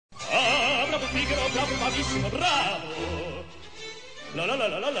pigro, bravo, bravissimo, bravo. La la la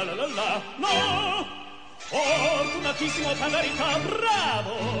la la la la la la, no! Fortunatissimo, per verità,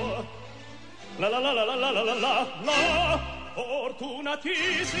 bravo. La la la la la la la la la, no!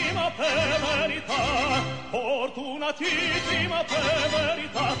 Fortunatissimo, per verità. Fortunatissimo, per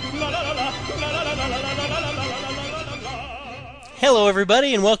verità. La la la la la la la la la la la la la la la. Hello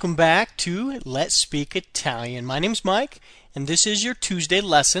everybody and welcome back to Let's Speak Italian. My name's Mike and this is your Tuesday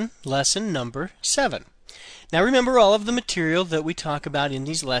lesson number 7. Now remember, all of the material that we talk about in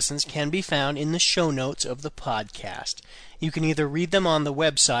these lessons can be found in the show notes of the podcast. You can either read them on the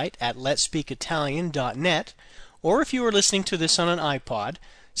website at letspeakitalian.net, or if you are listening to this on an iPod,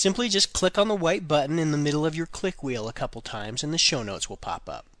 simply just click on the white button in the middle of your click wheel a couple times and the show notes will pop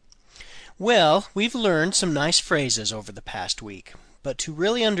up. Well, we've learned some nice phrases over the past week, but to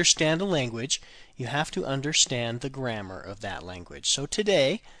really understand a language, you have to understand the grammar of that language. So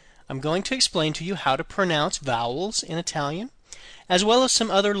today, I'm going to explain to you how to pronounce vowels in Italian, as well as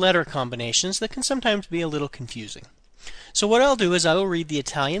some other letter combinations that can sometimes be a little confusing. So what I'll do is I will read the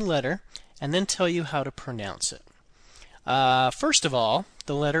Italian letter and then tell you how to pronounce it. First of all,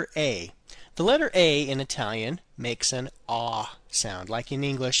 the letter A. The letter A in Italian makes an ah sound, like in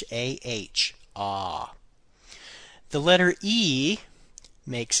English, A-H, ah. The letter E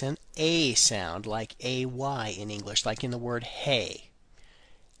makes an A sound, like A-Y in English, like in the word hay.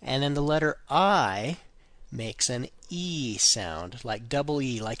 And then the letter I makes an E sound, like double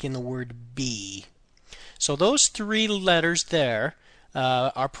E, like in the word bee. So those three letters there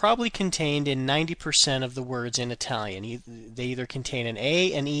are probably contained in 90% of the words in Italian. They either contain an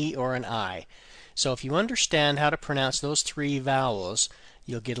A, an E, or an I. So if you understand how to pronounce those three vowels,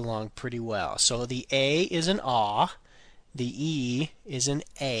 you'll get along pretty well. So the A is an ah, the E is an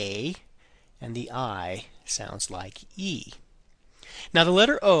A, and the I sounds like E. Now the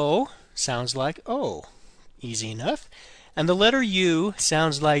letter O sounds like O. Easy enough. And the letter U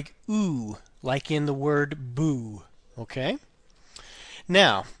sounds like oo, like in the word boo. Okay?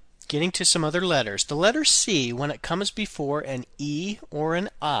 Now, getting to some other letters. The letter C, when it comes before an E or an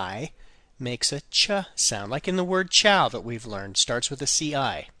I, makes a ch sound, like in the word chow that we've learned. Starts with a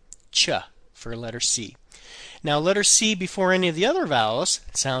CI. Ch for letter C. Now, letter C before any of the other vowels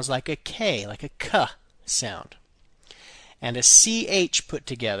sounds like a K, like a K sound. And a CH put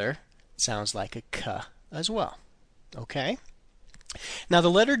together sounds like a K as well. Okay? Now,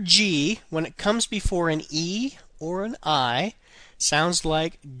 the letter G, when it comes before an E or an I, sounds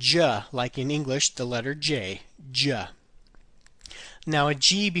like J, like in English, the letter J, J. Now a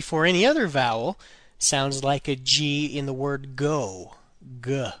G before any other vowel sounds like a G in the word go,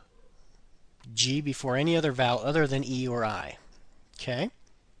 G. G before any other vowel other than E or I. Okay?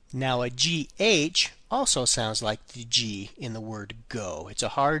 Now a GH also sounds like the G in the word go. It's a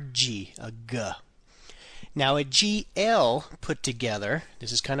hard G, a G. Now a GL put together,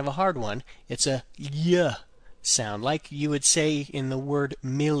 this is kind of a hard one, it's a Y sound, like you would say in the word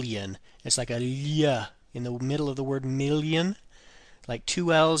million. It's like a Y in the middle of the word million, like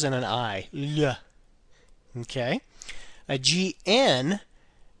two L's and an I. Y. Okay? A GN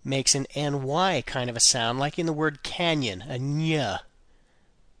makes an NY kind of a sound, like in the word canyon, a ny.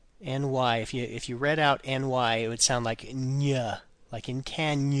 NY, if you read out NY, it would sound like ny, like in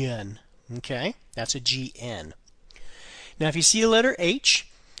canyon. Okay? That's a GN. Now if you see a letter H,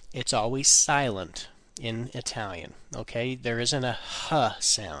 it's always silent in Italian. Okay? There isn't a H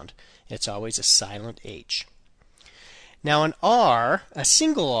sound. It's always a silent H. Now an R, a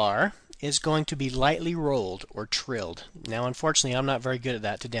single R, is going to be lightly rolled or trilled. Now unfortunately I'm not very good at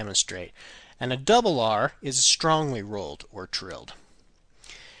that to demonstrate. And a double R is strongly rolled or trilled.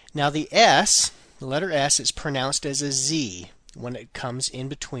 Now the S, the letter S, is pronounced as a Z when it comes in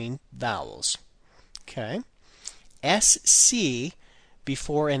between vowels. Okay? SC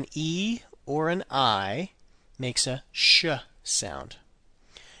before an E or an I makes a sh sound.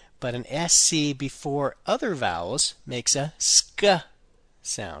 But an SC before other vowels makes a sk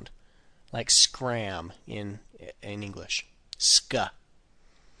sound, like scram in English. Sk.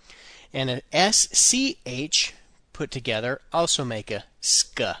 And an SCH put together also make a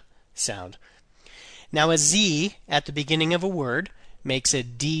sk sound. Now a Z at the beginning of a word makes a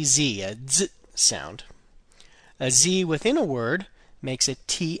DZ, a z sound. A Z within a word makes a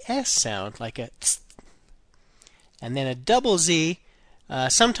TS sound, like a ts. And then a double Z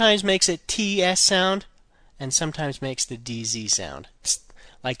sometimes makes a TS sound and sometimes makes the DZ sound.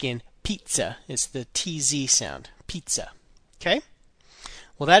 Like in pizza, it's the TZ sound, pizza. Okay?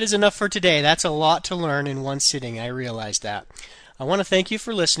 Well, that is enough for today. That's a lot to learn in one sitting, I realize that. I want to thank you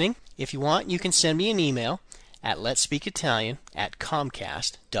for listening. If you want, you can send me an email at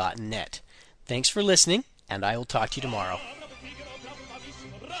letspeakitalian@comcast.net. Thanks for listening, and I will talk to you tomorrow.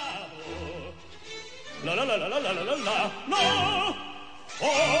 La la la la la la la la, no!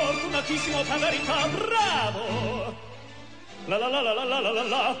 Fortunatissimo per verità, bravo! La la la la la la la la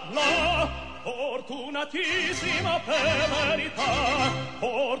la, la! Fortunatissimo per verità,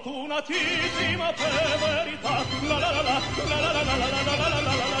 fortunatissimo per verità.